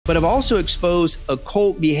but have also exposed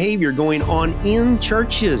occult behavior going on in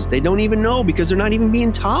churches. They don't even know because they're not even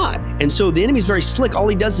being taught. And so the enemy's very slick. All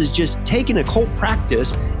he does is just take an occult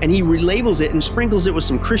practice and he relabels it and sprinkles it with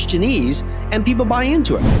some Christianese, and people buy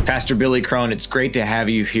into it. Pastor Billy Crone, it's great to have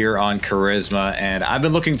you here on Charisma. And I've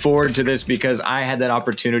been looking forward to this because I had that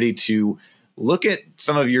opportunity to look at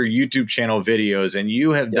some of your YouTube channel videos, and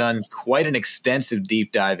you have done quite an extensive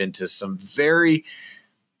deep dive into some very,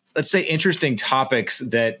 let's say, interesting topics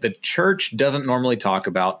that the church doesn't normally talk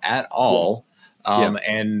about at all.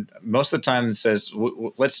 And most of the time it says,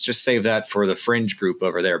 let's just save that for the fringe group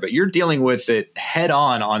over there. But you're dealing with it head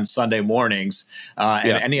on Sunday mornings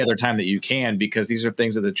and any other time that you can, because these are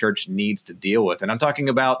things that the church needs to deal with. And I'm talking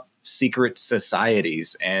about secret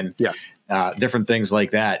societies and different things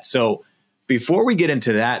like that. So before we get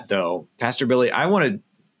into that, though, Pastor Billy, I want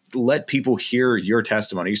to let people hear your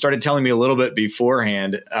testimony. You started telling me a little bit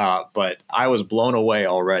beforehand, but I was blown away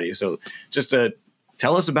already. So just to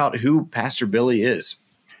tell us about who Pastor Billy is.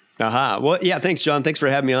 Well, yeah, thanks, John. Thanks for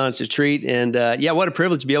having me on. It's a treat. And what a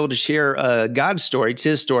privilege to be able to share God's story. It's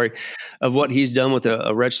his story of what he's done with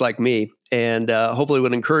a wretch like me. And hopefully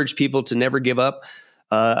would encourage people to never give up.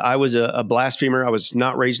 I was a blasphemer. I was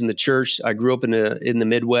not raised in the church. I grew up in the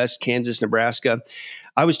Midwest, Kansas, Nebraska.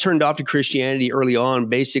 I was turned off to Christianity early on,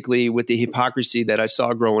 basically with the hypocrisy that I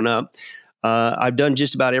saw growing up. I've done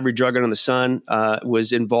just about every drug under the sun,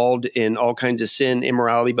 was involved in all kinds of sin,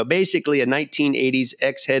 immorality, but basically a 1980s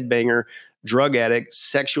ex-headbanger, drug addict,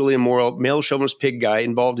 sexually immoral, male chauvinist pig guy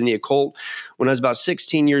involved in the occult. When I was about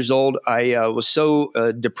 16 years old, I was so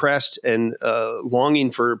depressed and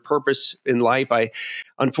longing for purpose in life. I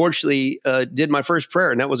unfortunately did my first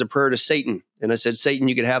prayer, and that was a prayer to Satan. And I said, Satan,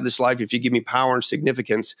 you could have this life if you give me power and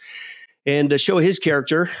significance. And to show his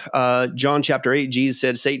character, John chapter 8, Jesus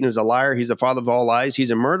said, Satan is a liar. He's the father of all lies.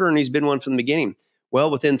 He's a murderer, and he's been one from the beginning. Well,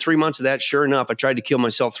 within 3 months of that, sure enough, I tried to kill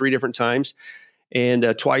myself 3 different times.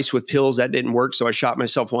 And twice with pills. That didn't work. So I shot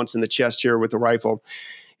myself once in the chest here with a rifle.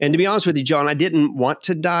 And to be honest with you, John, I didn't want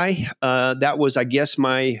to die. That was, I guess,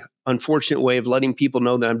 my unfortunate way of letting people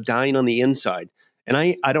know that I'm dying on the inside. And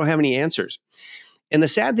I don't have any answers. And the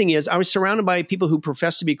sad thing is, I was surrounded by people who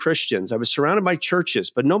profess to be Christians. I was surrounded by churches,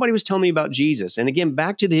 but nobody was telling me about Jesus. And again,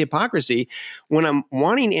 back to the hypocrisy, when I'm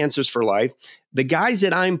wanting answers for life, the guys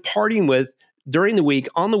that I'm partying with during the week,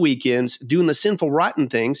 on the weekends, doing the sinful, rotten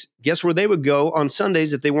things, guess where they would go on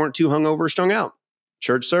Sundays if they weren't too hungover or strung out?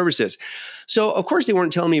 Church services. So, of course, they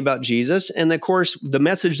weren't telling me about Jesus. And, of course, the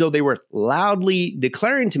message, though, they were loudly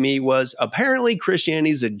declaring to me was, apparently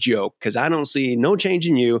Christianity is a joke because I don't see no change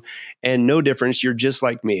in you and no difference. You're just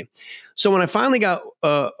like me. So when I finally got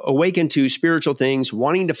awakened to spiritual things,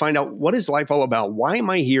 wanting to find out what is life all about, why am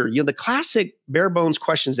I here? You know, the classic bare bones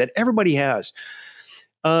questions that everybody has.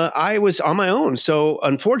 I was on my own. So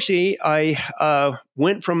unfortunately, I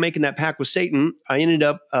went from making that pact with Satan. I ended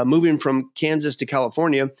up moving from Kansas to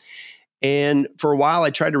California. And for a while,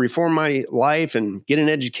 I tried to reform my life and get an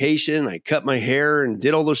education. I cut my hair and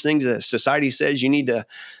did all those things that society says you need to,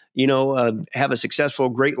 have a successful,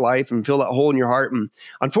 great life and fill that hole in your heart. And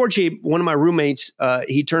unfortunately, one of my roommates,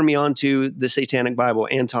 he turned me on to the Satanic Bible,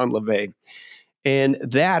 Anton LaVey. And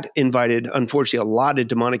that invited, unfortunately, a lot of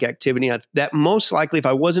demonic activity. That most likely, if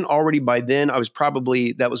I wasn't already by then,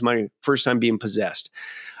 that was my first time being possessed.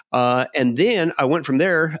 And then I went from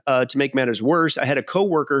there to make matters worse. I had a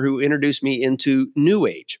coworker who introduced me into New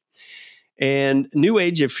Age. And New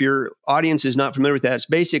Age, if your audience is not familiar with that, it's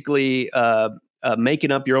basically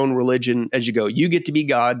making up your own religion as you go. You get to be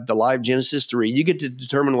God, the lie of Genesis 3. You get to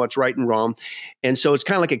determine what's right and wrong. And so it's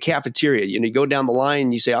kind of like a cafeteria. You go down the line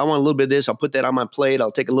and you say, I want a little bit of this. I'll put that on my plate.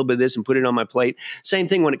 I'll take a little bit of this and put it on my plate. Same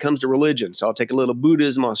thing when it comes to religion. So I'll take a little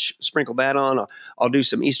Buddhism. I'll sprinkle that on. I'll do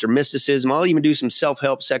some Eastern mysticism. I'll even do some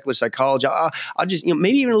self-help, secular psychology. I'll just,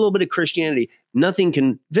 maybe even a little bit of Christianity. Nothing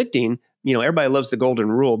convicting. Everybody loves the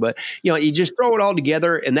golden rule, but, you just throw it all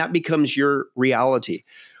together and that becomes your reality.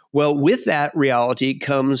 Well, with that reality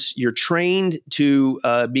comes you're trained to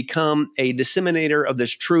become a disseminator of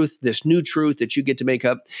this truth, this new truth that you get to make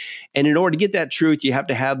up. And in order to get that truth, you have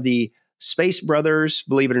to have the space brothers,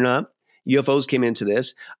 believe it or not. UFOs came into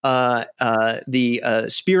this, the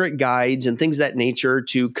spirit guides and things of that nature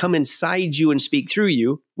to come inside you and speak through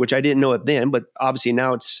you, which I didn't know it then, but obviously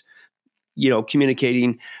now it's,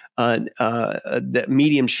 communicating that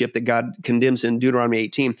mediumship that God condemns in Deuteronomy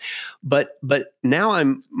 18. But now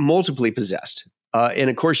I'm multiply possessed. And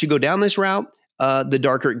of course, you go down this route, the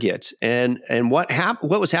darker it gets. And what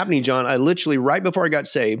was happening, John, I literally, right before I got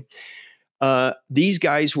saved, these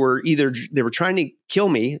guys were they were trying to kill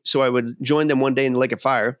me. So I would join them one day in the lake of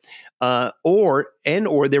fire. or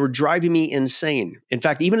they were driving me insane. In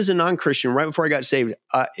fact, even as a non-Christian, right before I got saved,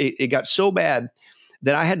 it got so bad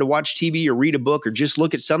that I had to watch TV or read a book or just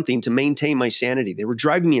look at something to maintain my sanity. They were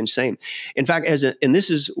driving me insane. In fact, and this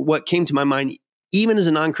is what came to my mind, even as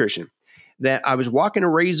a non-Christian, that I was walking a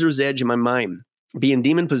razor's edge in my mind, being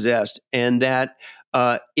demon possessed, and that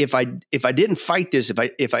if I didn't fight this,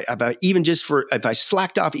 if I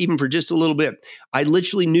slacked off even for just a little bit, I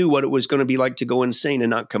literally knew what it was going to be like to go insane and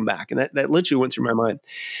not come back. And that literally went through my mind.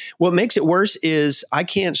 What makes it worse is I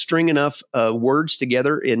can't string enough words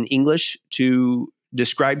together in English to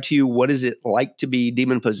describe to you what is it like to be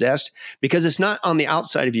demon possessed, because it's not on the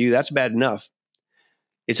outside of you. That's bad enough.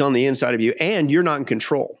 It's on the inside of you, and you're not in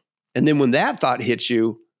control. And then when that thought hits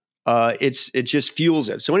you, it just fuels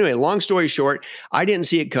it. So anyway, long story short, I didn't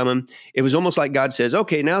see it coming. It was almost like God says,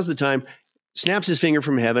 okay, now's the time, snaps his finger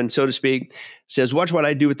from heaven, so to speak, says, watch what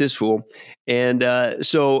I do with this fool. And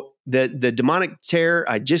so the demonic terror,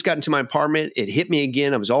 I just got into my apartment. It hit me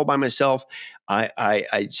again. I was all by myself.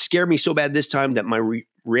 I scared me so bad this time that my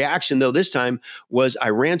reaction, though, this time was I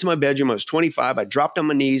ran to my bedroom. I was 25. I dropped on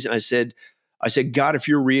my knees and I said, God, if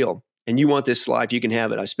you're real and you want this life, you can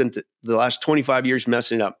have it. I spent the last 25 years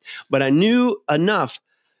messing it up. But I knew enough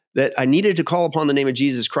that I needed to call upon the name of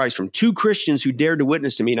Jesus Christ from two Christians who dared to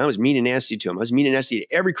witness to me. And I was mean and nasty to them. I was mean and nasty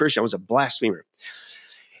to every Christian. I was a blasphemer.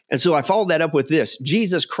 And so I followed that up with this: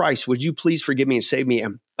 Jesus Christ, would you please forgive me and save me?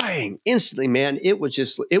 And bang, instantly, man, it was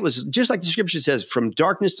just like the scripture says, from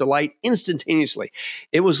darkness to light instantaneously.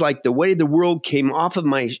 It was like the weight of the world came off of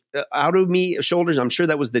out of me shoulders. I'm sure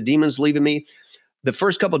that was the demons leaving me. The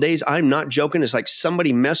first couple of days, I'm not joking. It's like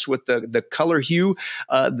somebody messed with the color hue.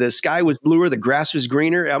 The sky was bluer. The grass was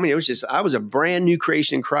greener. I mean, I was a brand new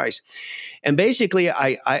creation in Christ. And basically,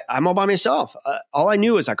 I'm all by myself. All I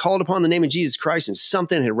knew is I called upon the name of Jesus Christ, and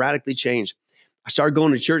something had radically changed. I started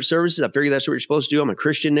going to church services. I figured that's what you're supposed to do. I'm a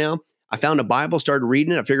Christian now. I found a Bible, started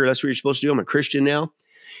reading it. I figured that's what you're supposed to do. I'm a Christian now.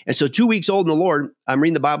 And so 2 weeks old in the Lord, I'm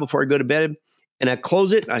reading the Bible before I go to bed, and I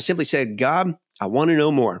close it. And I simply said, God, I want to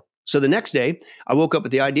know more. So the next day, I woke up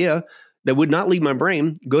with the idea that would not leave my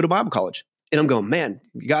brain, go to Bible college. And I'm going, man,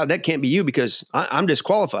 God, that can't be you, because I'm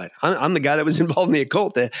disqualified. I'm the guy that was involved in the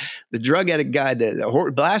occult, the drug addict guy,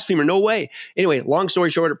 the blasphemer, no way. Anyway, long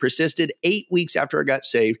story short, it persisted. 8 weeks after I got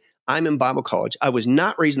saved, I'm in Bible college. I was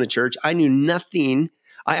not raised in the church. I knew nothing.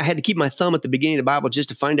 I had to keep my thumb at the beginning of the Bible just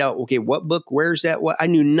to find out, okay, what book, where's that? What? I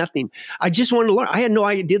knew nothing. I just wanted to learn. I had no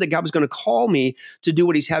idea that God was going to call me to do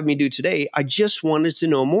what he's having me do today. I just wanted to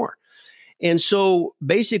know more. And so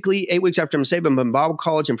basically 8 weeks after I'm saved, I'm in Bible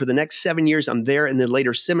college. And for the next 7 years, I'm there. And then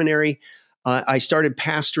later seminary. I started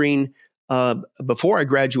pastoring before I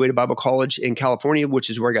graduated Bible college in California, which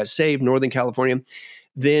is where I got saved, Northern California.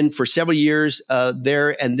 Then for several years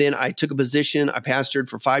there. And then I took a position. I pastored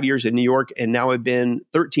for 5 years in New York. And now I've been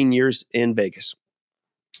 13 years in Vegas.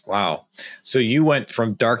 Wow. So you went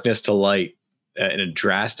from darkness to light in a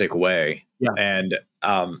drastic way. Yeah. And,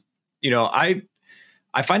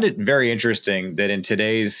 I find it very interesting that in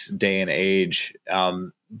today's day and age,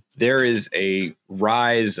 there is a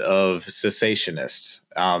rise of cessationists.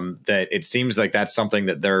 That it seems like that's something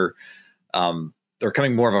that they're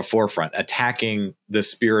coming more of a forefront, attacking the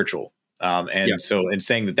spiritual, and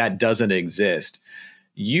saying that doesn't exist.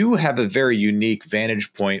 You have a very unique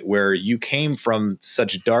vantage point where you came from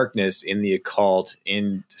such darkness in the occult,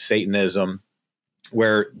 in Satanism,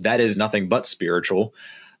 where that is nothing but spiritual.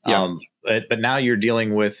 Yeah. But now you're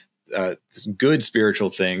dealing with good spiritual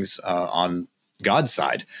things on God's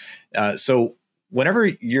side. So whenever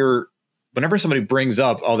somebody brings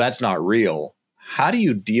up, oh, that's not real, how do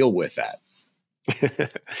you deal with that?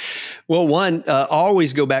 Well, one,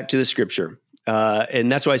 always go back to the scripture.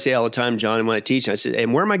 And that's what I say all the time, John, and when I teach, I said,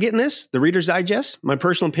 and where am I getting this? The Reader's Digest, my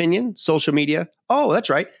personal opinion, social media. Oh,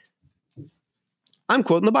 that's right. I'm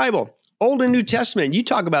quoting the Bible. Old and New Testament, you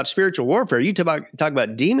talk about spiritual warfare. You talk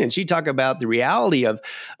about demons. You talk about the reality of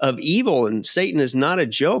evil, and Satan is not a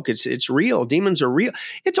joke. It's real. Demons are real.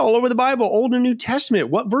 It's all over the Bible, Old and New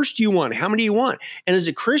Testament. What verse do you want? How many do you want? And as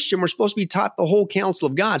a Christian, we're supposed to be taught the whole counsel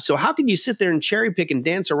of God. So how can you sit there and cherry pick and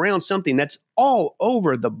dance around something that's all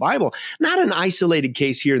over the Bible? Not an isolated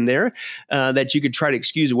case here and there that you could try to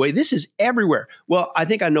excuse away. This is everywhere. Well, I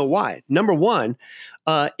think I know why. Number one,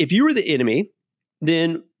 if you were the enemy,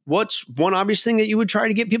 then what's one obvious thing that you would try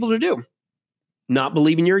to get people to do? Not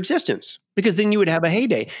believe in your existence, because then you would have a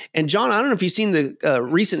heyday. And John, I don't know if you've seen the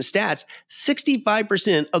recent stats,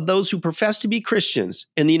 65% of those who profess to be Christians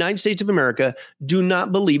in the United States of America do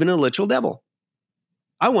not believe in a literal devil.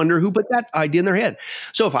 I wonder who put that idea in their head.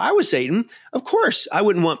 So if I was Satan, of course, I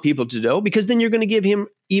wouldn't want people to know, because then you're going to give him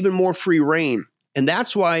even more free reign And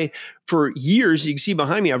that's why for years, you can see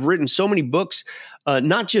behind me, I've written so many books,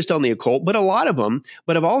 not just on the occult, but a lot of them,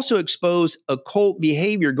 but I've also exposed occult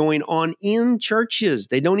behavior going on in churches.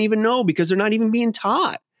 They don't even know because they're not even being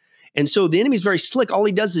taught. And so the enemy's very slick. All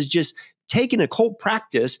he does is just take an occult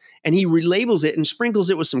practice and he relabels it and sprinkles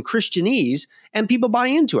it with some Christianese, and people buy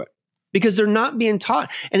into it because they're not being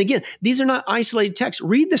taught. And again, these are not isolated texts.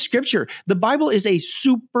 Read the scripture. The Bible is a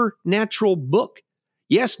supernatural book.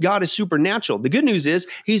 Yes, God is supernatural. The good news is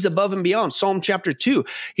he's above and beyond. Psalm chapter 2,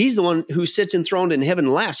 he's the one who sits enthroned in heaven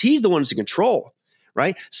and laughs. He's the one who's in control,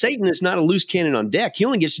 right? Satan is not a loose cannon on deck. He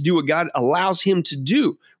only gets to do what God allows him to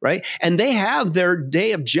do, right? And they have their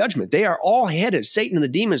day of judgment. They are all headed. Satan and the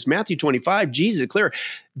demons, Matthew 25, Jesus declared,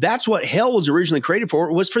 that's what hell was originally created for.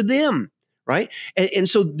 It was for them, right? And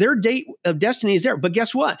so their day of destiny is there. But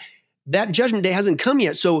guess what? That judgment day hasn't come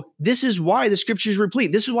yet. So this is why the scripture is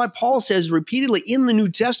replete. This is why Paul says repeatedly in the New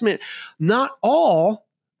Testament, not all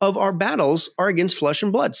of our battles are against flesh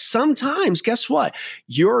and blood. Sometimes, guess what?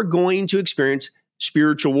 You're going to experience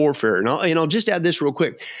spiritual warfare. And I'll just add this real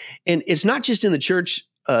quick. And it's not just in the church,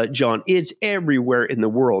 John, it's everywhere in the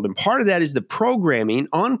world. And part of that is the programming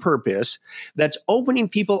on purpose that's opening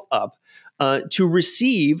people up to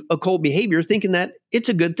receive occult behavior, thinking that it's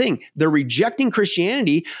a good thing. They're rejecting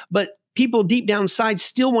Christianity, but people deep down inside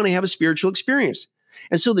still want to have a spiritual experience.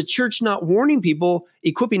 And so the church not warning people,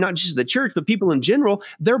 equipping not just the church, but people in general,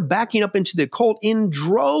 they're backing up into the occult in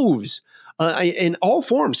droves. In all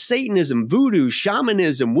forms, Satanism, voodoo,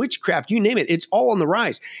 shamanism, witchcraft, you name it, it's all on the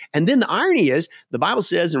rise. And then the irony is, the Bible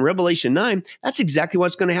says in Revelation 9, that's exactly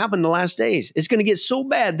what's going to happen in the last days. It's going to get so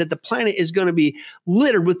bad that the planet is going to be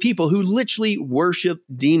littered with people who literally worship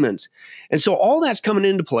demons. And so all that's coming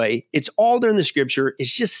into play. It's all there in the scripture.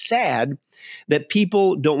 It's just sad that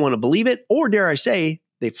people don't want to believe it, or dare I say,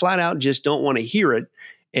 they flat out just don't want to hear it.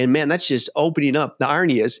 And man, that's just opening up. The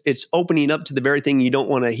irony is it's opening up to the very thing you don't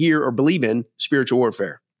want to hear or believe in, spiritual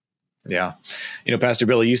warfare. Yeah. Pastor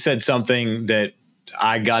Billy, you said something that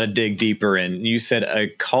I got to dig deeper in. You said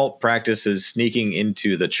occult practices sneaking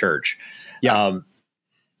into the church. Yeah.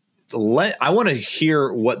 I want to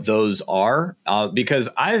hear what those are because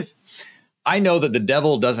I know that the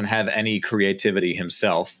devil doesn't have any creativity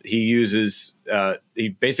himself. He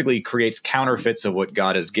basically creates counterfeits of what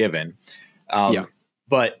God has given.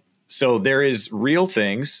 But so there is real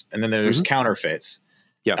things and then there's counterfeits.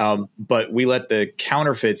 Yeah. But we let the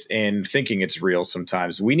counterfeits in thinking it's real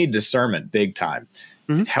sometimes. We need discernment big time.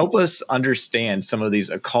 Help us understand some of these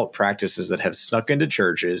occult practices that have snuck into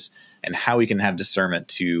churches and how we can have discernment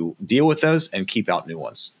to deal with those and keep out new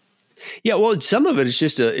ones. Yeah, well, some of it is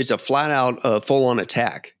just it's a flat out full on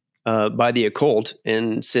attack by the occult.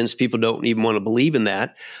 And since people don't even want to believe in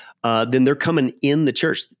that, then they're coming in the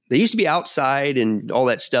church. They used to be outside and all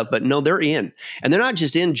that stuff, but no, they're in. And they're not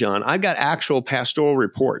just in, John. I've got actual pastoral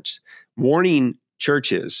reports warning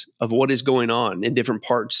churches of what is going on in different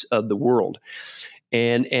parts of the world.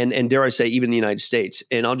 And dare I say, even the United States.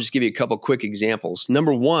 And I'll just give you a couple quick examples.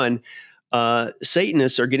 Number one,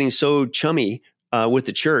 Satanists are getting so chummy with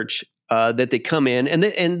the church that they come in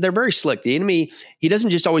and they're very slick. The enemy, he doesn't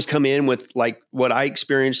just always come in with like what I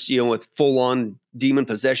experienced, with full on demon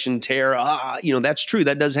possession, terror. That's true.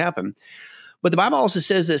 That does happen. But the Bible also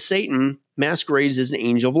says that Satan masquerades as an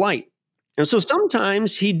angel of light. And so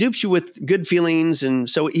sometimes he dupes you with good feelings. And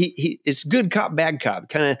so it's good cop, bad cop,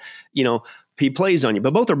 kind of, he plays on you,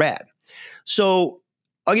 but both are bad. So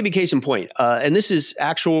I'll give you a case in point. And this is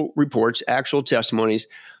actual reports, actual testimonies.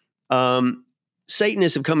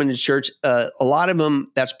 Satanists have come into church. A lot of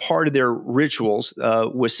them, that's part of their rituals.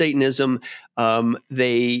 With Satanism,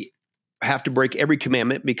 they have to break every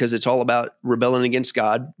commandment because it's all about rebelling against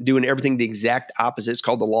God, doing everything the exact opposite. It's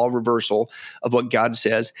called the law of reversal of what God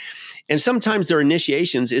says. And sometimes their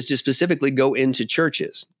initiations is to specifically go into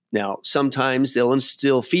churches. Now, sometimes they'll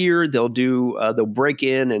instill fear. They'll break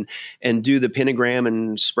in and do the pentagram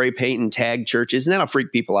and spray paint and tag churches, and that'll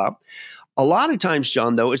freak people out. A lot of times,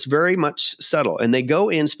 John, though, it's very much subtle, and they go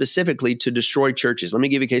in specifically to destroy churches. Let me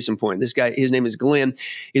give you a case in point. This guy, his name is Glenn,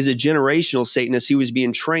 is a generational Satanist. He was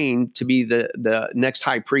being trained to be the next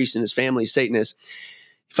high priest in his family, Satanist.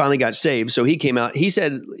 He finally got saved, so he came out. He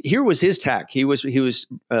said, here was his tack. He was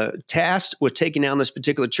tasked with taking down this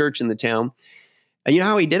particular church in the town. And you know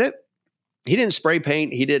how he did it? He didn't spray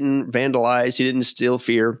paint. He didn't vandalize. He didn't instill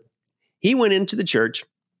fear. He went into the church.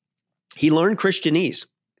 He learned Christianese.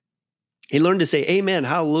 He learned to say, amen,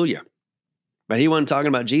 hallelujah. But he wasn't talking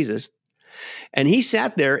about Jesus. And he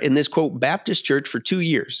sat there in this, quote, Baptist church for 2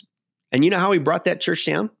 years. And you know how he brought that church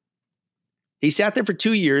down? He sat there for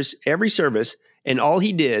 2 years, every service, and all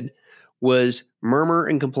he did was murmur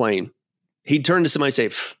and complain. He'd turn to somebody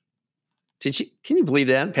and say, can you believe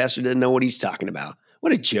that? Pastor doesn't know what he's talking about.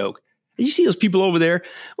 What a joke. You see those people over there?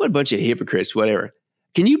 What a bunch of hypocrites, whatever.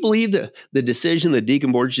 Can you believe the decision the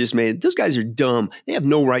deacon board just made? Those guys are dumb. They have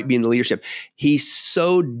no right being the leadership. He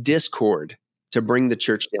sowed discord to bring the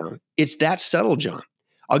church down. It's that subtle, John.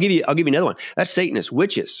 I'll give you another one. That's Satanists,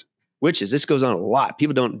 witches. This goes on a lot.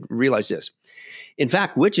 People don't realize this. In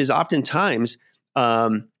fact, witches oftentimes,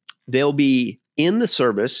 they'll be in the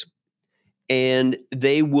service and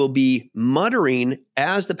they will be muttering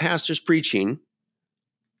as the pastor's preaching,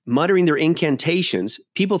 muttering their incantations.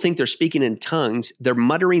 People think they're speaking in tongues. They're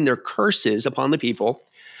muttering their curses upon the people.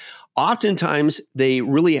 Oftentimes, they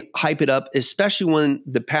really hype it up, especially when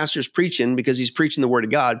the pastor's preaching, because he's preaching the word of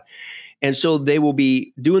God. And so they will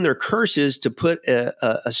be doing their curses to put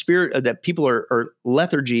a spirit that people are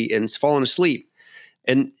lethargy and falling asleep.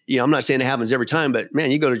 And, I'm not saying it happens every time, but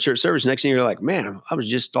man, you go to church service, next thing you're like, man, I was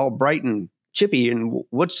just all bright and chippy. And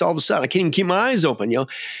what's all of a sudden? I can't even keep my eyes open,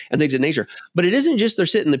 and things of nature. But it isn't just they're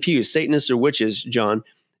sitting in the pews, Satanists or witches, John.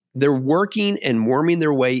 They're working and worming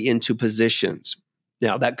their way into positions.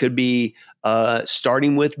 Now, that could be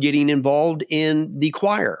starting with getting involved in the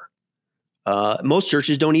choir. Most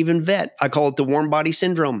churches don't even vet. I call it the warm body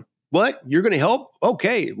syndrome. What? You're going to help?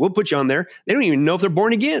 Okay, we'll put you on there. They don't even know if they're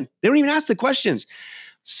born again. They don't even ask the questions.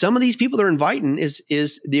 Some of these people they're inviting is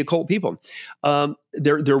the occult people.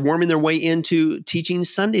 They're worming their way into teaching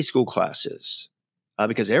Sunday school classes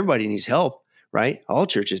because everybody needs help, right? All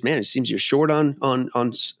churches, man, it seems you're short on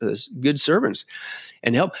good servants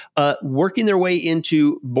and help. Working their way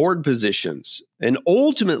into board positions, and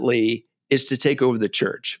ultimately is to take over the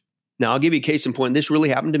church. Now, I'll give you a case in point. This really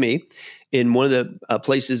happened to me in one of the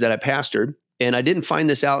places that I pastored, and I didn't find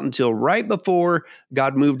this out until right before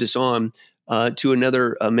God moved us on to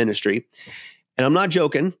another ministry. And I'm not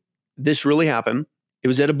joking. This really happened. It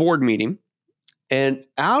was at a board meeting, and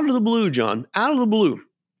out of the blue, John, out of the blue,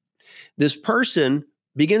 this person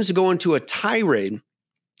begins to go into a tirade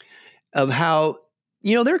of how,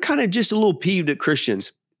 they're kind of just a little peeved at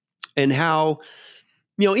Christians, and how,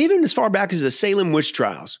 even as far back as the Salem witch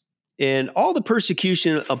trials, and all the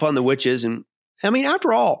persecution upon the witches. And I mean,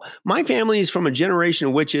 after all, my family is from a generation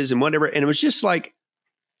of witches and whatever. And it was just like,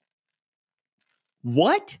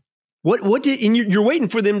 what did, and you're waiting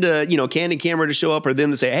for them to, candid camera to show up, or them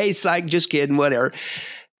to say, hey, psych, just kidding, whatever.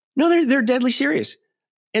 No, they're deadly serious.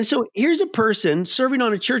 And so here's a person serving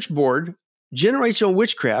on a church board, generational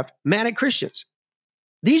witchcraft, mad at Christians.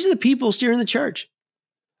 These are the people steering the church.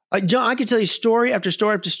 John, I could tell you story after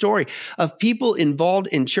story after story of people involved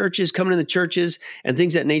in churches, coming in the churches and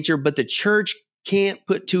things of that nature, but the church can't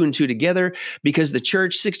put two and two together because the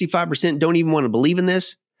church, 65% don't even want to believe in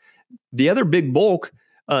this. The other big bulk,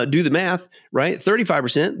 do the math, right?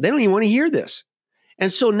 35%, they don't even want to hear this.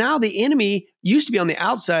 And so now the enemy used to be on the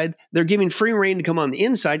outside. They're giving free rein to come on the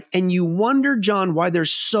inside. And you wonder, John, why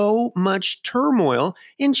there's so much turmoil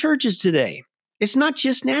in churches today. It's not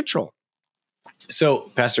just natural.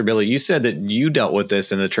 So, Pastor Billy, you said that you dealt with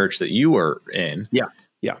this in the church that you were in. Yeah.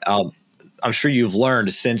 I'm sure you've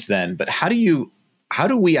learned since then, but how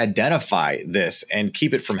do we identify this and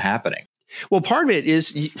keep it from happening? Well, part of it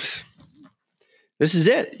is, this is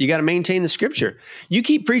it. You got to maintain the scripture. You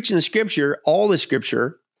keep preaching the scripture, all the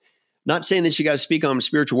scripture, not saying that you got to speak on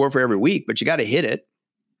spiritual warfare every week, but you got to hit it,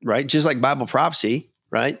 right? Just like Bible prophecy,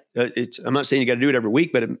 right? I'm not saying you got to do it every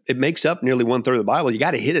week, but it makes up nearly 1/3 of the Bible. You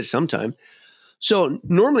got to hit it sometime. So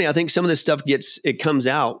normally I think some of this stuff comes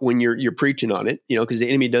out when you're preaching on it, because the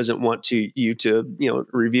enemy doesn't want you to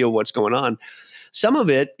reveal what's going on. Some of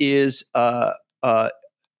it is, God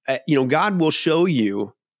will show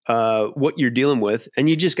you what you're dealing with, and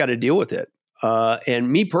you just got to deal with it.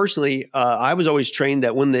 And me personally, I was always trained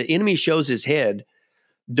that when the enemy shows his head,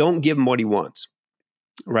 don't give him what he wants,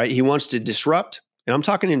 right? He wants to disrupt, and I'm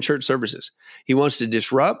talking in church services. He wants to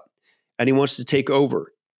disrupt, and he wants to take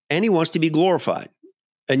over. And he wants to be glorified.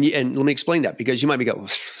 And let me explain that, because you might be going,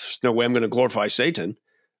 there's no way I'm going to glorify Satan.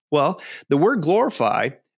 Well, the word glorify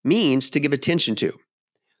means to give attention to.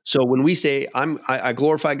 So when we say I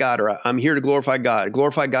glorify God, or I'm here to glorify God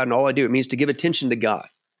in all I do, it means to give attention to God,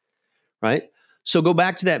 right? So go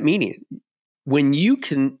back to that meaning. When you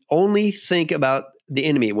can only think about the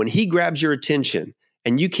enemy, when he grabs your attention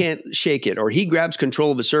and you can't shake it, or he grabs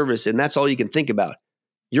control of the service and that's all you can think about,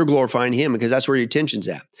 you're glorifying him, because that's where your attention's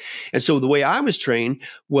at. And so the way I was trained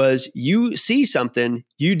was, you see something,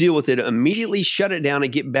 you deal with it immediately, shut it down,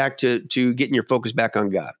 and get back to getting your focus back on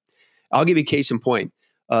God. I'll give you a case in point.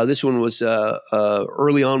 This one was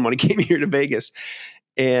early on when I came here to Vegas,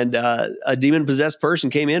 and a demon-possessed person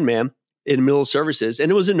came in, man, in the middle of services, and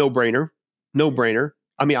it was a no-brainer.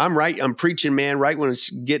 I mean, I'm preaching, man, right when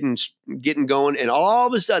it's getting going. And all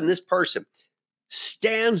of a sudden, this person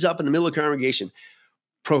stands up in the middle of the congregation,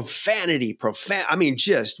 profanity, I mean,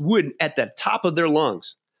 just would at the top of their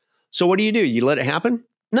lungs. So what do? You let it happen?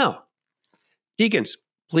 No. Deacons,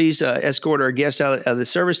 please escort our guests out of the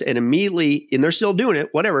service, and immediately, and they're still doing it,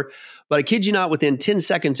 whatever. But I kid you not, within 10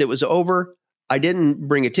 seconds, it was over. I didn't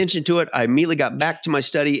bring attention to it. I immediately got back to my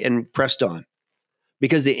study and pressed on,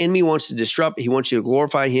 because the enemy wants to disrupt. He wants you to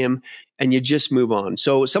glorify him, and you just move on.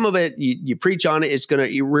 So some of it, you preach on it, it's going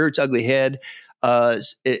to rear its ugly head. And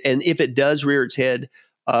if it does rear its head,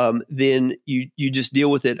 then you just deal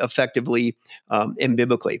with it effectively and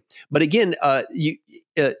biblically. But again,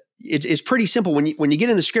 it's pretty simple. When you get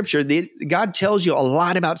in the scripture, God tells you a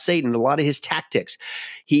lot about Satan, a lot of his tactics.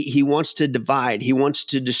 He wants to divide. He wants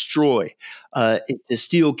to destroy, to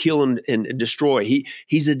steal, kill, and destroy.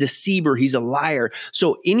 He's a deceiver. He's a liar.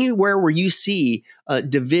 So anywhere where you see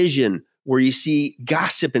division, where you see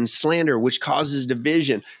gossip and slander, which causes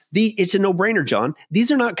division, it's a no-brainer, John.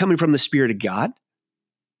 These are not coming from the Spirit of God,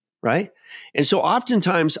 right? And so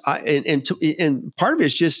oftentimes, and part of it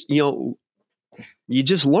is just, you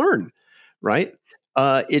just learn, right?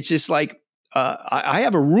 It's just like, I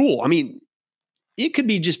have a rule. I mean, it could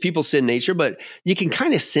be just people's sin nature, but you can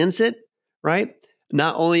kind of sense it, right?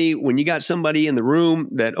 Not only when you got somebody in the room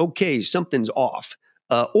that, okay, something's off,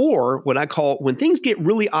 or what I call when things get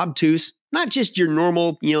really obtuse, not just your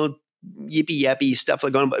normal, yippee yappy stuff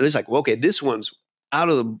like going, but it's like, well, okay, this one's out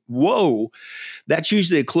of the, whoa, that's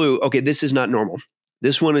usually a clue. Okay, this is not normal.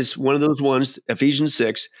 This one is one of those ones, Ephesians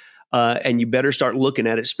 6, and you better start looking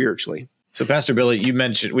at it spiritually. So Pastor Billy, you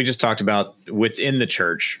mentioned, we just talked about within the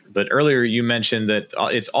church, but earlier you mentioned that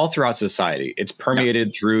it's all throughout society. It's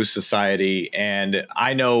permeated through society. And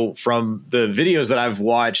I know from the videos that I've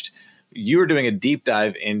watched, you were doing a deep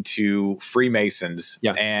dive into Freemasons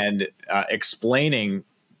and explaining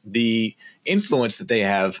the influence that they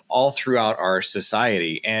have all throughout our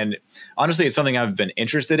society. And honestly, it's something I've been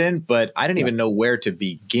interested in, but I didn't even know where to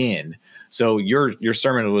begin. So your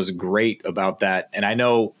sermon was great about that. And I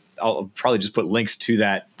know I'll probably just put links to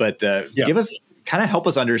that, but help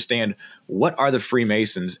us understand, what are the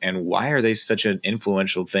Freemasons and why are they such an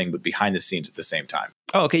influential thing, but behind the scenes at the same time?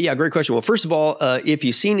 Oh, okay. Yeah. Great question. Well, first of all, if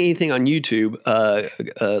you've seen anything on YouTube,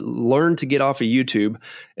 learn to get off of YouTube,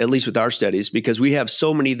 at least with our studies, because we have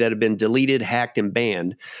so many that have been deleted, hacked, and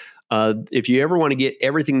banned. If you ever want to get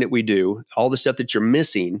everything that we do, all the stuff that you're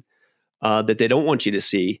missing, that they don't want you to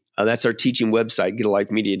see, that's our teaching website,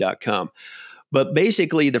 getalifemedia.com. But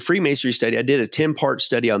basically, the Freemasonry study, I did a 10-part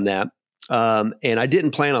study on that. And I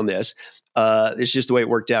didn't plan on this. It's just the way it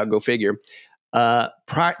worked out. Go figure.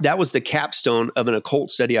 That was the capstone of an occult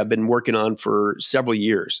study I've been working on for several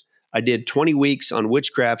years. I did 20 weeks on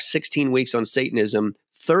witchcraft, 16 weeks on Satanism,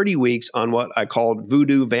 30 weeks on what I called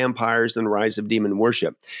voodoo, vampires, and the rise of demon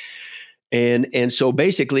worship. And so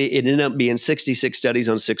basically, it ended up being 66 studies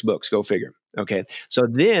on 6 books. Go figure. Okay. So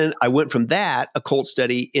then I went from that occult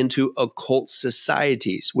study into occult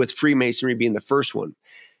societies, with Freemasonry being the first one.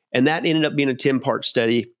 And that ended up being a 10-part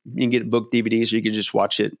study. You can get book DVDs, or you can just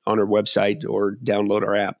watch it on our website or download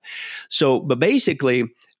our app. So, but basically,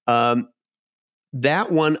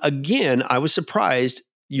 that one, again, I was surprised.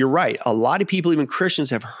 You're right. A lot of people, even Christians,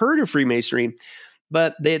 have heard of Freemasonry,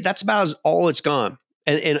 but that's about all it's gone.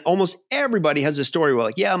 And almost everybody has a story where,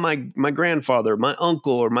 like, yeah, my grandfather, my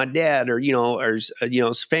uncle, or my dad, or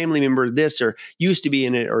family member of this, or used to be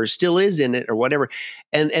in it, or still is in it, or whatever,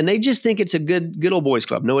 and they just think it's a good old boys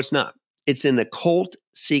club. No, it's not. It's an occult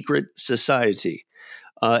secret society,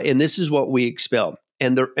 and this is what we expel.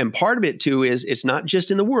 And part of it too is it's not just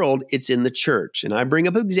in the world; it's in the church. And I bring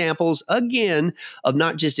up examples again of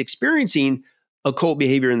not just experiencing occult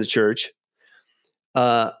behavior in the church,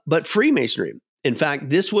 but Freemasonry. In fact,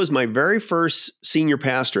 this was my very first senior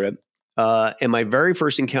pastorate and my very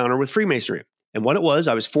first encounter with Freemasonry. And what it was,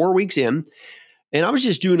 I was 4 weeks in, and I was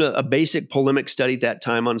just doing a basic polemic study at that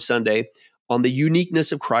time on Sunday on the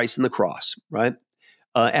uniqueness of Christ and the cross, right?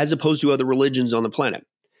 As opposed to other religions on the planet.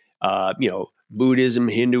 Buddhism,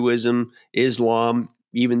 Hinduism, Islam,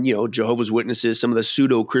 even, Jehovah's Witnesses, some of the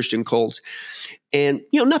pseudo-Christian cults. And,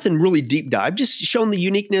 nothing really deep dive, just showing the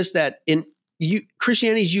uniqueness that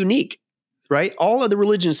Christianity is unique. Right? All of the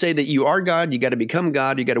religions say that you are God, you got to become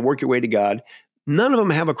God, you got to work your way to God. None of them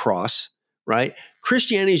have a cross, right?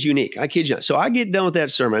 Christianity is unique. I kid you not. So I get done with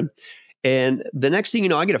that sermon, and the next thing you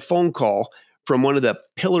know, I get a phone call from one of the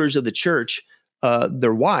pillars of the church,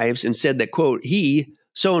 their wives, and said that, quote, he,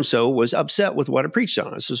 so-and-so, was upset with what I preached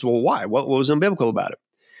on. I says, well, why? What was unbiblical about it?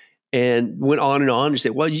 And went on and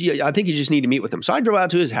said, well, I think you just need to meet with him. So I drove out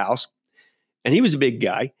to his house, And he was a big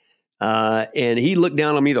guy. And he looked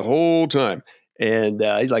down on me the whole time. And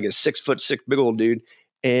he's like a 6'6" big old dude.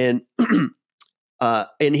 And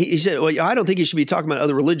and he said, well, I don't think you should be talking about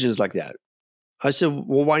other religions like that. I said,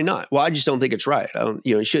 well, why not? Well, I just don't think it's right. I don't,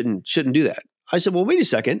 you shouldn't do that. I said, well, wait a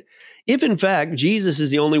second. If in fact Jesus is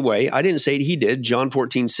the only way, I didn't say he did. John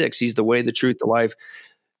 14:6, he's the way, the truth, the life.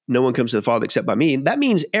 No one comes to the Father except by me. That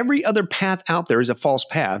means every other path out there is a false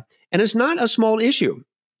path. And it's not a small issue.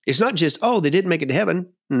 It's not just, oh, they didn't make it to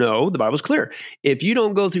heaven. No, the Bible's clear. If you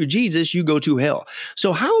don't go through Jesus, you go to hell.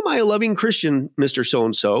 So how am I a loving Christian, Mr.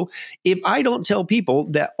 So-and-so, if I don't tell people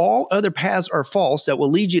that all other paths are false that will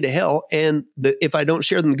lead you to hell, and if I don't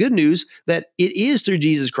share them the good news that it is through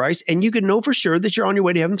Jesus Christ, and you can know for sure that you're on your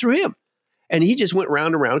way to heaven through him? And he just went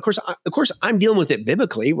round and round. Of course, I'm dealing with it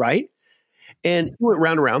biblically, right? And he went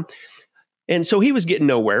round and round. And so he was getting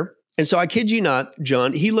nowhere. And so I kid you not,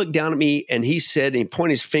 John, he looked down at me and he said, and he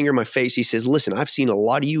pointed his finger in my face. He says, listen, I've seen a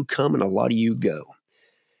lot of you come and a lot of you go.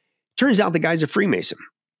 Turns out the guy's a Freemason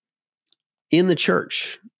in the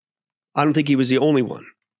church. I don't think he was the only one.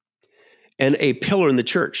 And a pillar in the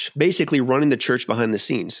church, basically running the church behind the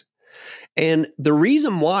scenes. And the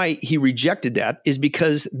reason why he rejected that is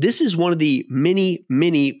because this is one of the many,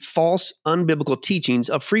 many false, unbiblical teachings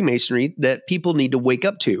of Freemasonry that people need to wake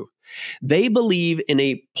up to. They believe in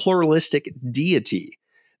a pluralistic deity.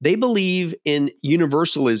 They believe in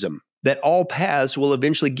universalism, that all paths will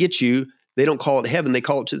eventually get you. They don't call it heaven. They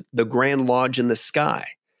call it to the grand lodge in the sky.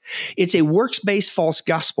 It's a works-based false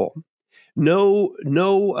gospel. No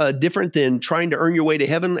different than trying to earn your way to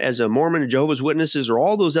heaven as a Mormon, or Jehovah's Witnesses, or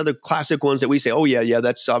all those other classic ones that we say, oh, yeah,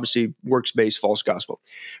 that's obviously works-based false gospel.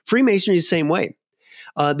 Freemasonry is the same way.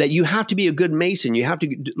 That you have to be a good Mason. You have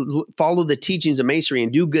to follow the teachings of Masonry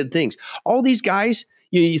and do good things. All these guys,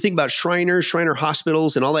 you think about Shriner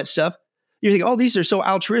hospitals and all that stuff. You think, oh, these are so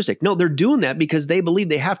altruistic. No, they're doing that because they believe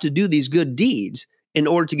they have to do these good deeds in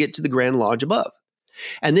order to get to the Grand Lodge above.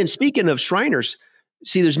 And then speaking of Shriners,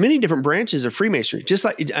 see, there's many different branches of Freemasonry, just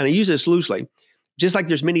like, and I use this loosely, just like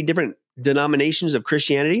there's many different denominations of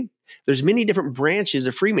Christianity, there's many different branches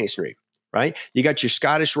of Freemasonry. Right? You got your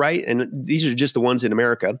Scottish Rite, and these are just the ones in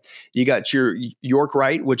America. You got your York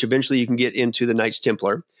Rite, which eventually you can get into the Knights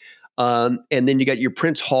Templar. And then you got your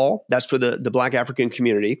Prince Hall. That's for the Black African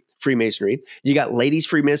community, Freemasonry. You got Ladies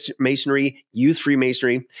Freemasonry, Youth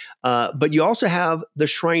Freemasonry. But you also have the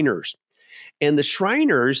Shriners. And the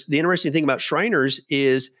Shriners, the interesting thing about Shriners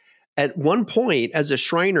is at one point as a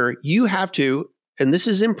Shriner, you have to, and this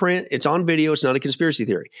is in print, it's on video, it's not a conspiracy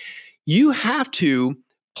theory. You have to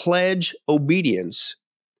pledge obedience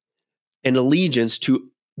and allegiance to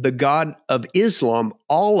the God of Islam,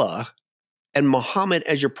 Allah, and Muhammad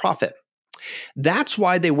as your prophet. That's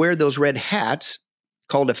why they wear those red hats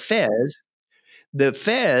called a fez. The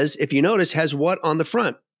fez, if you notice, has what on the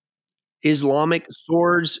front? Islamic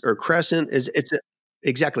swords or crescent.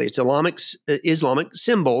 Exactly. It's Islamic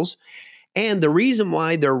symbols. And the reason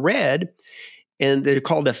why they're red and they're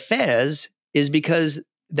called a fez is because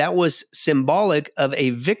that was symbolic of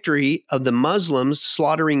a victory of the Muslims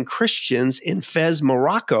slaughtering Christians in Fez,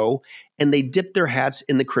 Morocco, and they dipped their hats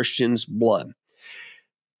in the Christians' blood.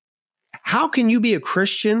 How can you be a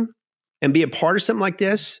Christian and be a part of something like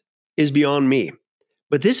this is beyond me.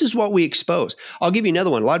 But this is what we expose. I'll give you another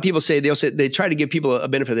one. A lot of people say, they try to give people a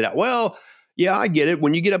benefit of the doubt. Well, yeah, I get it.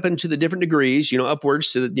 When you get up into the different degrees,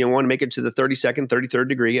 upwards to want to make it to the 32nd, 33rd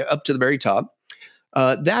degree, up to the very top.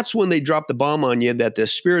 That's when they drop the bomb on you that the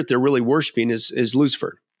spirit they're really worshiping is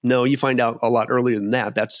Lucifer. No, you find out a lot earlier than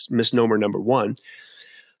that. That's misnomer number one.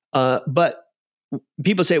 But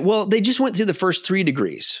people say, well, they just went through the first 3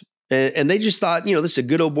 degrees. And they just thought, this is a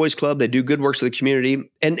good old boys club. They do good works for the community.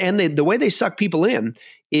 And the way they suck people in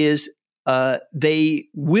is they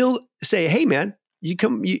will say, hey, man, you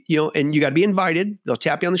come, and you got to be invited. They'll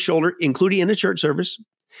tap you on the shoulder, including in a church service,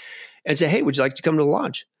 and say, hey, would you like to come to the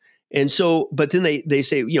lodge? And so, but then they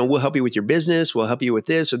say, we'll help you with your business. We'll help you with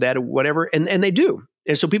this or that or whatever. And they do.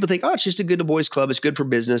 And so people think, oh, it's just a good old boys club. It's good for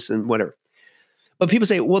business and whatever. But people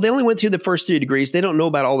say, well, they only went through the first 3 degrees. They don't know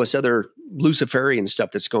about all this other Luciferian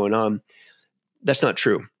stuff that's going on. That's not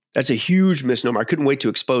true. That's a huge misnomer. I couldn't wait to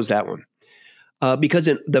expose that one. Because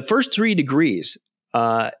in the first 3 degrees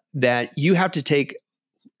that you have to take,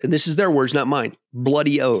 and this is their words, not mine,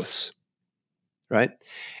 bloody oaths, right?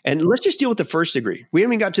 And let's just deal with the first degree. We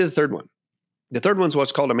haven't even got to the third one. The third one's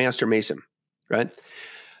what's called a master mason, right?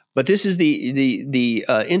 But this is the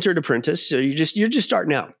entered apprentice. So you're just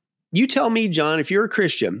starting out. You tell me, John, if you're a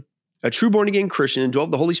Christian, a true born-again Christian, indwelt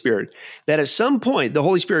with the Holy Spirit, that at some point the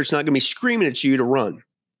Holy Spirit's not going to be screaming at you to run,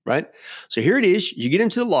 right? So here it is. You get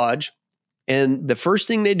into the lodge, and the first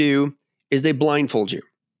thing they do is they blindfold you.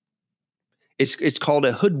 It's called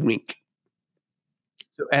a hoodwink.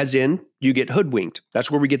 So as in, you get hoodwinked. That's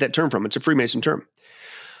where we get that term from. It's a Freemason term.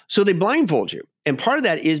 So they blindfold you. And part of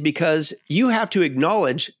that is because you have to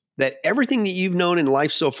acknowledge that everything that you've known in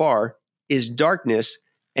life so far is darkness,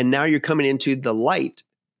 and now you're coming into the light,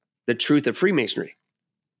 the truth of Freemasonry.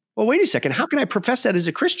 Well, wait a second. How can I profess that as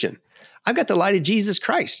a Christian? I've got the light of Jesus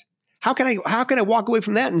Christ. How can I walk away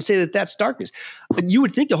from that and say that that's darkness? You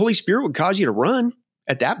would think the Holy Spirit would cause you to run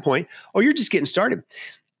at that point. Oh, you're just getting started.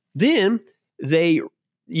 Then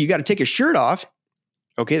you got to take your shirt off.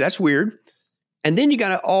 Okay, that's weird. And then you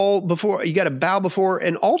got to bow before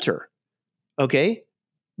an altar. Okay,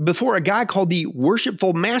 before a guy called the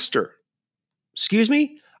worshipful master. Excuse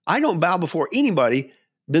me? I don't bow before anybody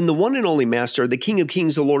than the one and only master, the King of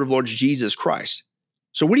Kings, the Lord of Lords, Jesus Christ.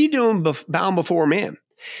 So what are you doing bowing before a man?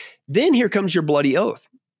 Then here comes your bloody oath.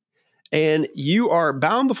 And you are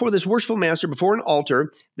bound before this worshipful master, before an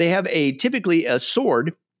altar. They have typically a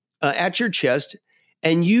sword at your chest,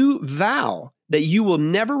 and you vow that you will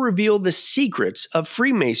never reveal the secrets of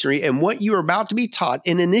Freemasonry and what you are about to be taught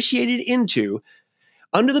and initiated into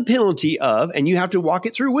under the penalty of, and you have to walk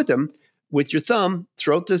it through with them, with your thumb,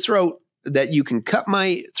 throat to throat, that you can cut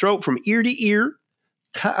my throat from ear to ear,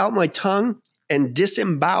 cut out my tongue, and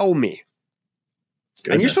disembowel me.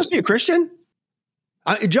 Goodness. And you're supposed to be a Christian?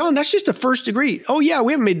 John, that's just a first degree. Oh, yeah,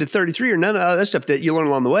 we haven't made it to 33 or none of that stuff that you learn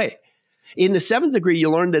along the way. In the 7th degree, you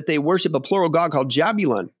learn that they worship a plural god called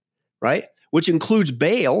Jabulon, right? Which includes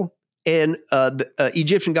Baal and the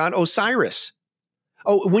Egyptian god Osiris.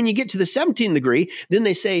 Oh, when you get to the 17th degree, then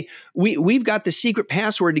they say, we've got the secret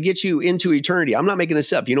password to get you into eternity. I'm not making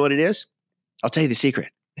this up. You know what it is? I'll tell you the secret.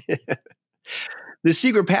 The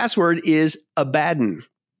secret password is Abaddon.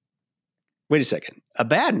 Wait a second.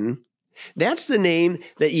 Abaddon? That's the name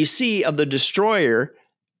that you see of the destroyer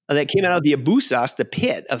that came out of the Abusas, the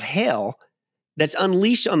pit of hell, that's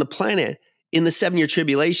unleashed on the planet in the 7-year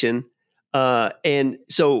tribulation. And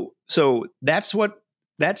so that's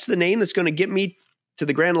the name that's going to get me to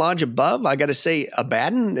the Grand Lodge above. I got to say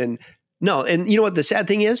Abaddon. And you know what the sad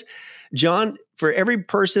thing is, John, for every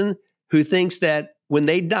person who thinks that when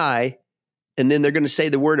they die and then they're going to say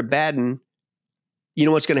the word Abaddon, you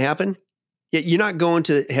know what's going to happen? You're not going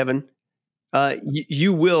to heaven.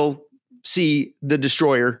 You will see the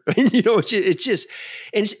destroyer. It's just,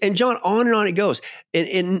 and John, on and on it goes.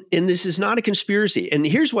 And this is not a conspiracy. And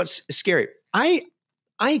here's what's scary. I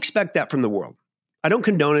expect that from the world. I don't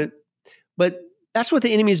condone it, but that's what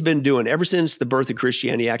the enemy has been doing ever since the birth of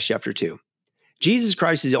Christianity, Acts chapter 2. Jesus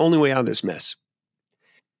Christ is the only way out of this mess.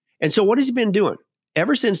 And so what has he been doing?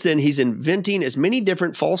 Ever since then, he's inventing as many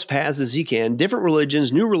different false paths as he can, different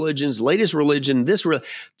religions, new religions, latest religion,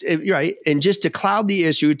 right? And just to cloud the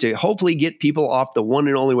issue to hopefully get people off the one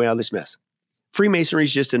and only way out of this mess. Freemasonry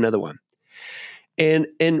is just another one. But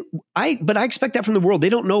I expect that from the world. They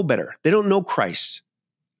don't know better. They don't know Christ.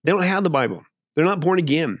 They don't have the Bible. They're not born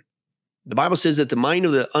again. The Bible says that the mind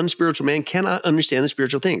of the unspiritual man cannot understand the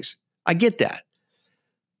spiritual things. I get that.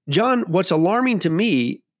 John, what's alarming to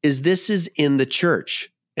me is this is in the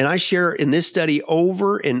church. And I share in this study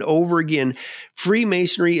over and over again,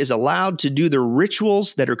 Freemasonry is allowed to do their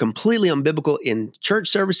rituals that are completely unbiblical in church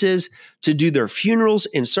services, to do their funerals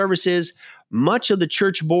in services. Much of the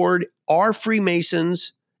church board are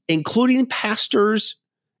Freemasons, including pastors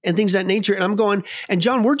and things of that nature. And I'm going, and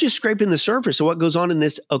John, we're just scraping the surface of what goes on in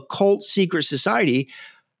this occult secret society.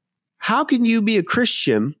 How can you be a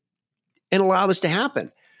Christian and allow this to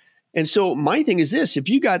happen? And so my thing is this: if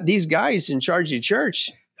you got these guys in charge of your church,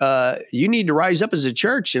 you need to rise up as a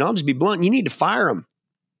church. And I'll just be blunt: you need to fire them.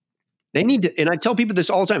 They need to. And I tell people this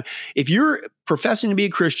all the time: if you're professing to be a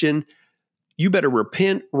Christian, you better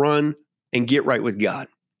repent, run, and get right with God.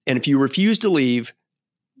 And if you refuse to leave,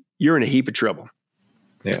 you're in a heap of trouble.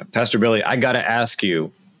 Yeah, Pastor Billy, I got to ask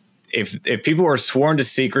you, if people are sworn to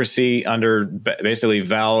secrecy under basically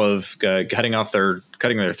vow of cutting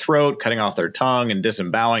their throat, cutting off their tongue, and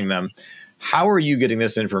disemboweling them, how are you getting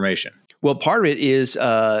this information? Well, part of it is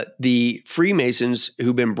the Freemasons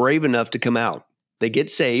who've been brave enough to come out. They get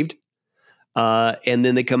saved, and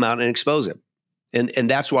then they come out and expose it. And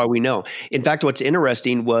that's why we know. In fact, what's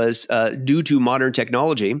interesting was due to modern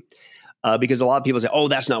technology, because a lot of people say, "Oh,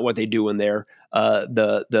 that's not what they do in there."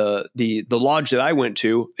 The lodge that I went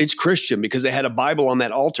to, it's Christian because they had a Bible on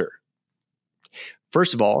that altar.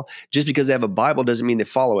 First of all, just because they have a Bible doesn't mean they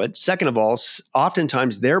follow it. Second of all,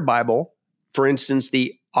 oftentimes their Bible, for instance,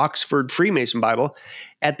 the Oxford Freemason Bible,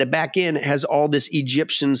 at the back end has all this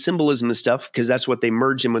Egyptian symbolism and stuff because that's what they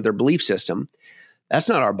merged in with their belief system. That's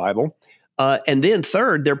not our Bible. And then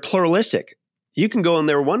third, they're pluralistic. You can go in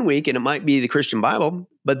there one week and it might be the Christian Bible,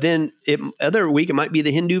 but then other week it might be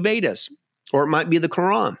the Hindu Vedas, or it might be the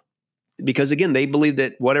Quran. Because again, they believe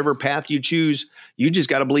that whatever path you choose, you just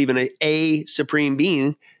got to believe in a supreme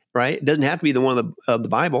being, right? It doesn't have to be the one of the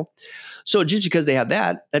Bible. So just because they have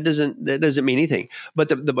that doesn't mean anything. But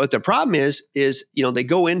the problem is they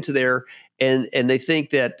go into there and they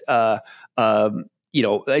think that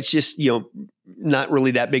it's just not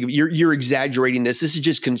really that big. You're exaggerating this. This is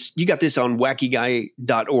just you got this on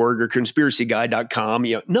wackyguy.org or conspiracyguy.com.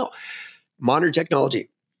 No, modern technology.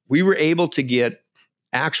 We were able to get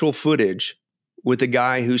actual footage with a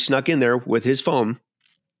guy who snuck in there with his phone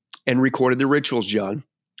and recorded the rituals, John.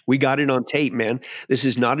 We got it on tape, man. This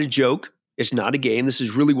is not a joke. It's not a game. This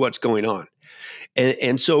is really what's going on.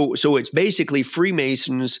 And so it's basically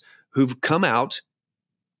Freemasons who've come out.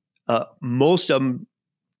 Most of them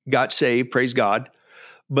got saved, praise God,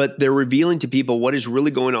 but they're revealing to people what is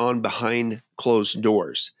really going on behind closed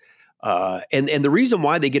doors. And the reason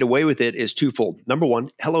why they get away with it is twofold. Number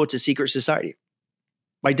one, hello, it's a secret society.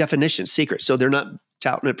 By definition, secret. So they're not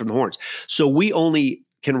touting it from the horns. So we only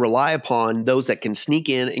can rely upon those that can sneak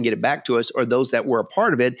in and get it back to us, or those that were a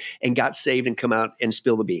part of it and got saved and come out and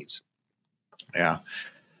spill the beans. Yeah.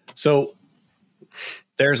 So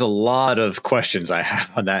there's a lot of questions I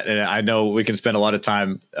have on that. And I know we can spend a lot of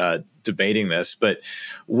time debating this, but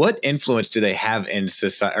what influence do they have in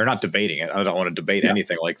society? Or not debating it. I don't want to debate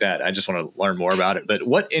anything like that. I just want to learn more about it. But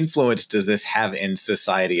what influence does this have in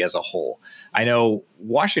society as a whole? I know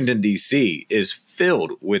Washington, D.C. is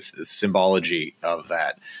filled with symbology of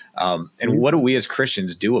that. And what do we as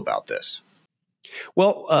Christians do about this?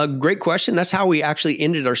 Well, great question. That's how we actually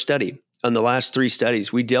ended our study. On the last 3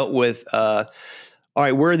 studies, we dealt with, all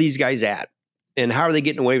right, where are these guys at? And how are they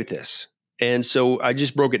getting away with this? And so I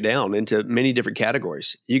just broke it down into many different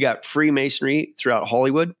categories. You got Freemasonry throughout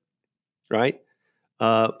Hollywood, right?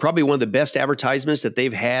 Probably one of the best advertisements that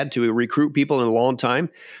they've had to recruit people in a long time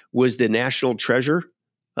was the National Treasure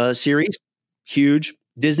series. Huge.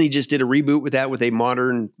 Disney just did a reboot with that, with a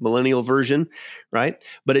modern millennial version, right?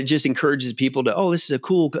 But it just encourages people to, this is a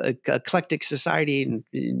cool, eclectic society. And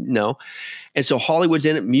no. And so Hollywood's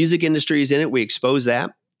in it. Music industry is in it. We expose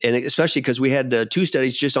that. And especially because we had 2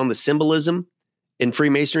 studies just on the symbolism in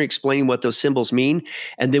Freemasonry, explaining what those symbols mean.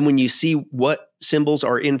 And then when you see what symbols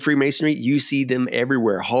are in Freemasonry, you see them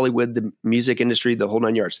everywhere. Hollywood, the music industry, the whole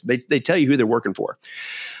 9 yards. They tell you who they're working for.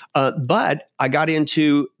 But I got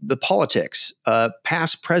into the politics,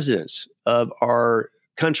 past presidents of our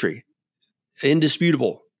country,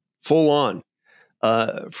 indisputable, full on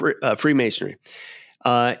Freemasonry.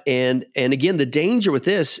 And again, the danger with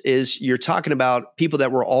this is you're talking about people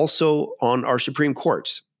that were also on our Supreme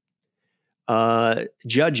Courts,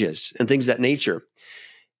 judges and things of that nature.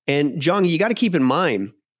 And John, you got to keep in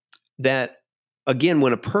mind that, again,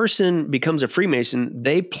 when a person becomes a Freemason,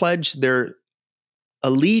 they pledge their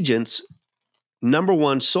allegiance, number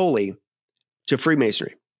one, solely to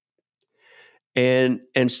Freemasonry. And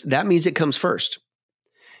that means it comes first.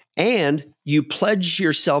 And you pledge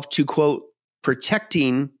yourself to, quote,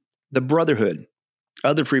 protecting the brotherhood,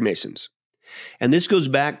 other Freemasons. And this goes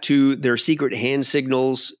back to their secret hand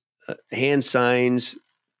signals, hand signs,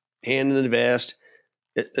 hand in the vest,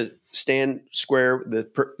 stand square,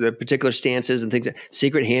 the particular stances and things,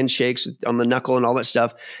 secret handshakes on the knuckle and all that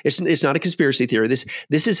stuff. It's not a conspiracy theory.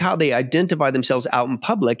 This is how they identify themselves out in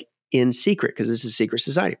public in secret, because this is a secret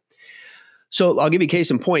society. So I'll give you a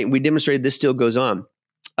case in point. We demonstrated this still goes on.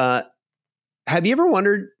 Have you ever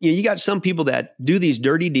wondered, you got some people that do these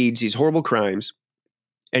dirty deeds, these horrible crimes,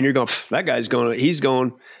 and you're going, that guy's he's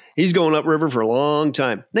going upriver for a long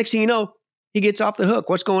time. Next thing you know, he gets off the hook.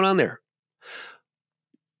 What's going on there?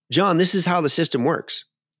 John, this is how the system works.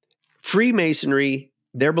 Freemasonry,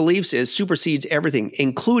 their beliefs supersedes everything,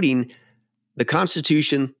 including the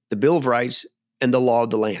Constitution, the Bill of Rights, and the law of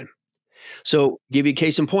the land. So give you a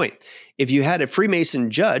case in point. If you had a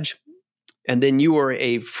Freemason judge, and then you are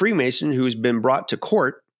a Freemason who's been brought to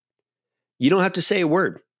court, you don't have to say a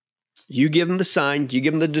word. You give them the sign, you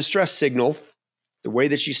give them the distress signal, the way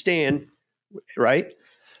that you stand, right?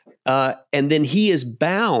 And then he is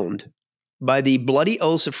bound by the bloody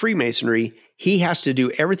oaths of Freemasonry. He has to do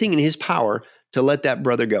everything in his power to let that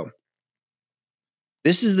brother go.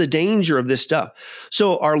 This is the danger of this stuff.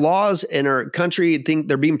 So our laws in our country think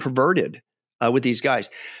they're being perverted with these guys.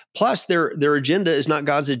 Plus, their agenda is not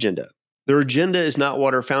God's agenda. Their agenda is not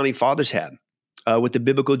what our founding fathers had with the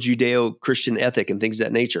biblical Judeo-Christian ethic and things of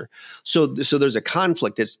that nature. So there's a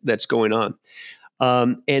conflict that's going on.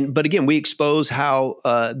 But again, we expose how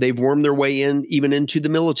they've wormed their way in, even into the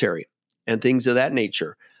military and things of that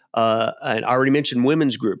nature. And I already mentioned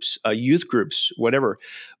women's groups, youth groups, whatever,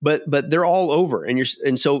 but they're all over.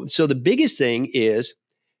 And so the biggest thing is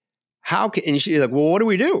and you're like, well, what do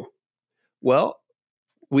we do? Well,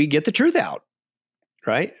 we get the truth out,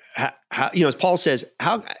 right? As Paul says,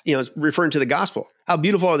 referring to the gospel, how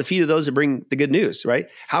beautiful are the feet of those that bring the good news, right?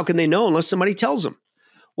 How can they know unless somebody tells them?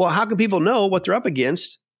 Well, how can people know what they're up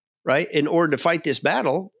against, right? In order to fight this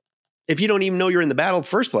battle, if you don't even know you're in the battle in the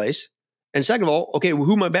first place. And second of all, okay, well,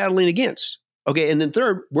 who am I battling against? Okay. And then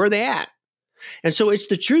third, where are they at? And so it's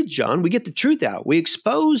the truth, John. We get the truth out. We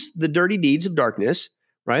expose the dirty deeds of darkness,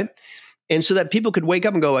 right? And so that people could wake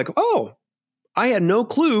up and go like, oh, I had no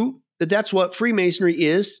clue that that's what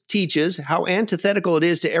Freemasonry teaches, how antithetical it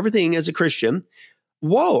is to everything as a Christian.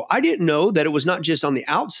 Whoa, I didn't know that it was not just on the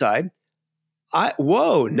outside. Now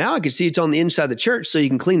I can see it's on the inside of the church, so you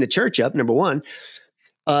can clean the church up, number one.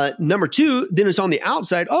 Number two, then it's on the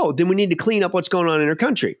outside. Oh, then we need to clean up what's going on in our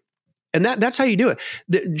country. And that's how you do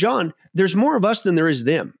it. John, there's more of us than there is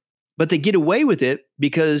them, but they get away with it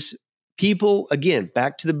because people, again,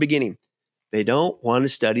 back to the beginning, they don't want to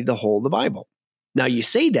study the whole of the Bible. Now you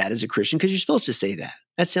say that as a Christian because you're supposed to say that.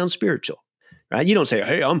 That sounds spiritual, right? You don't say,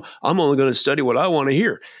 hey, I'm only going to study what I want to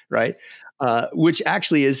hear, right? Which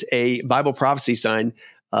actually is a Bible prophecy sign.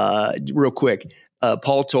 Real quick,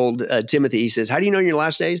 Paul told Timothy, he says, how do you know in your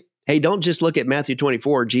last days? Hey, don't just look at Matthew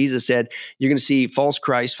 24. Jesus said, you're going to see false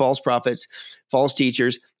Christ, false prophets, false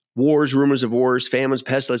teachers, wars, rumors of wars, famines,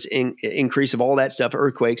 pestilence, increase of all that stuff,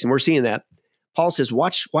 earthquakes. And we're seeing that. Paul says,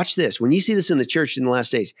 watch this. When you see this in the church in the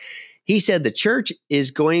last days, he said the church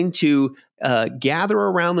is going to gather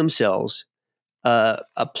around themselves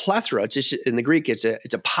a plethora. It's just, in the Greek, it's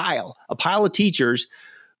a pile of teachers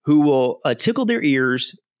who will tickle their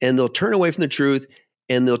ears, and they'll turn away from the truth,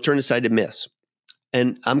 and they'll turn aside to myths.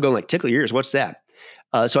 And I'm going like, tickle your ears, what's that?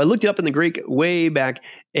 So I looked it up in the Greek way back,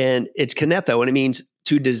 and it's kinetho, and it means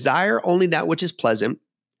to desire only that which is pleasant.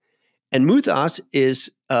 And mythos is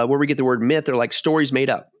where we get the word myth, or like stories made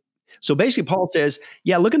up. So basically, Paul says,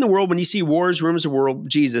 yeah, look in the world when you see wars, rumors of world,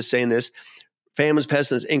 Jesus saying this, famines,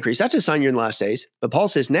 pestilence, increase. That's a sign you're in the last days. But Paul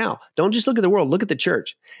says, now, don't just look at the world, look at the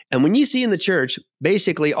church. And when you see in the church,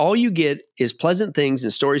 basically all you get is pleasant things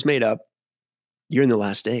and stories made up, you're in the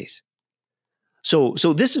last days. So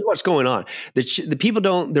this is what's going on. The people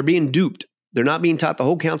they're being duped. They're not being taught the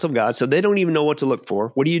whole counsel of God, so they don't even know what to look for.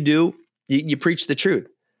 What do? You preach the truth,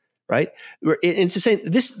 right? It's the same.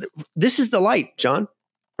 This is the light, John,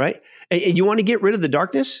 right? And you want to get rid of the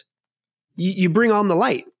darkness? You bring on the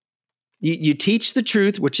light. You teach the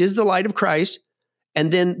truth, which is the light of Christ,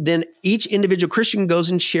 and then each individual Christian goes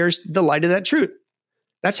and shares the light of that truth.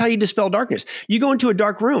 That's how you dispel darkness. You go into a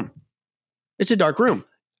dark room. It's a dark room.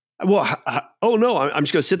 Well, oh no, I'm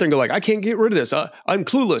just going to sit there and go like, I can't get rid of this. I'm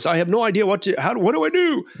clueless. I have no idea what do I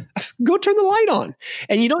do? Go turn the light on.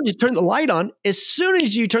 And you don't just turn the light on. As soon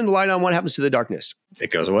as you turn the light on, what happens to the darkness?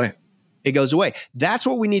 It goes away. It goes away. That's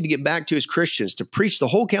what we need to get back to as Christians, to preach the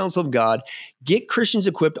whole counsel of God, get Christians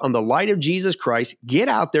equipped on the light of Jesus Christ, get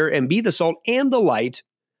out there and be the salt and the light,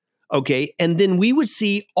 okay? And then we would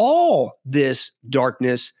see all this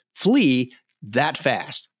darkness flee that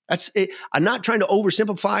fast. That's it. I'm not trying to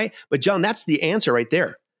oversimplify, but John, that's the answer right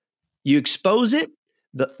there. You expose it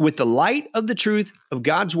with the light of the truth of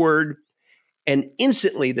God's word, and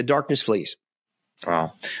instantly the darkness flees.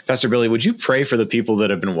 Wow. Pastor Billy, would you pray for the people that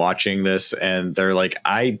have been watching this and they're like,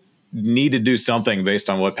 I need to do something based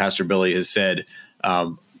on what Pastor Billy has said,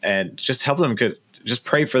 and just help them, just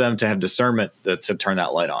pray for them to have discernment to turn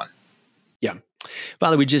that light on. Yeah.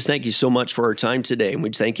 Father, we just thank you so much for our time today. And we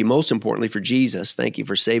thank you most importantly for Jesus. Thank you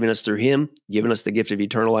for saving us through him, giving us the gift of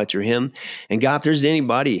eternal life through him. And God, if there's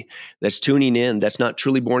anybody that's tuning in that's not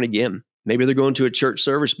truly born again, maybe they're going to a church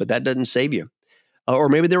service, but that doesn't save you. Or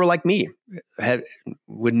maybe they were like me,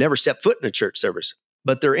 would never step foot in a church service,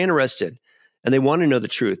 but they're interested and they want to know the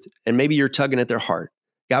truth. And maybe you're tugging at their heart.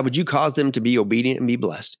 God, would you cause them to be obedient and be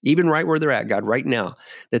blessed, even right where they're at, God, right now,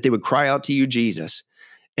 that they would cry out to you, Jesus,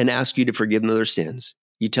 and ask you to forgive them their sins.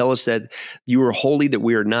 You tell us that you are holy, that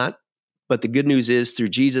we are not. But the good news is through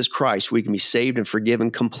Jesus Christ, we can be saved and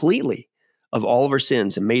forgiven completely of all of our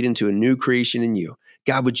sins and made into a new creation in you.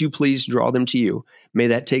 God, would you please draw them to you? May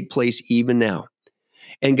that take place even now.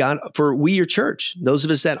 And God, for we, your church, those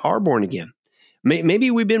of us that are born again,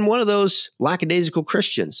 maybe we've been one of those lackadaisical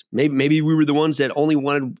Christians. Maybe we were the ones that only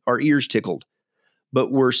wanted our ears tickled.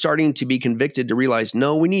 But we're starting to be convicted to realize,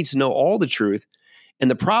 no, we need to know all the truth. And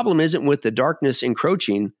the problem isn't with the darkness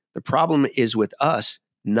encroaching. The problem is with us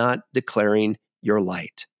not declaring your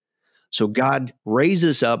light. So God, raise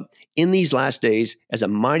us up in these last days as a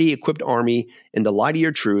mighty equipped army in the light of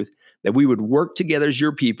your truth. that we would work together as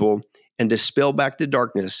your people and dispel back the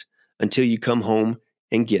darkness until you come home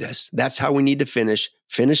and get us. That's how we need to finish.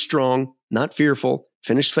 Finish strong, not fearful.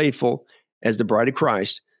 Finish faithful as the bride of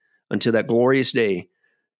Christ until that glorious day,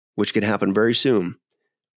 which could happen very soon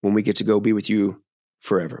when we get to go be with you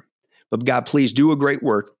forever. But God, please do a great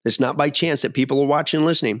work. It's not by chance that people are watching and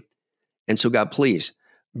listening. And so, God, please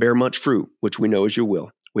bear much fruit, which we know is your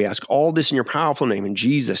will. We ask all this in your powerful name, in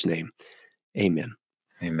Jesus' name. Amen.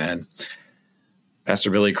 Amen.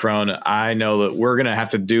 Pastor Billy Crone, I know that we're going to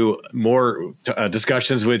have to do more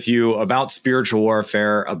discussions with you about spiritual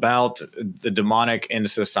warfare, about the demonic in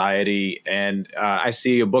society. And I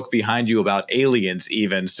see a book behind you about aliens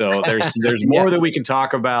even. So there's more that we can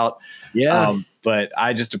talk about. Yeah. But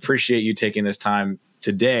I just appreciate you taking this time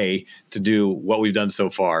today to do what we've done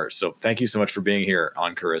so far. So thank you so much for being here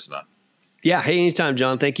on Charisma. Yeah. Hey, anytime,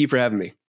 John. Thank you for having me.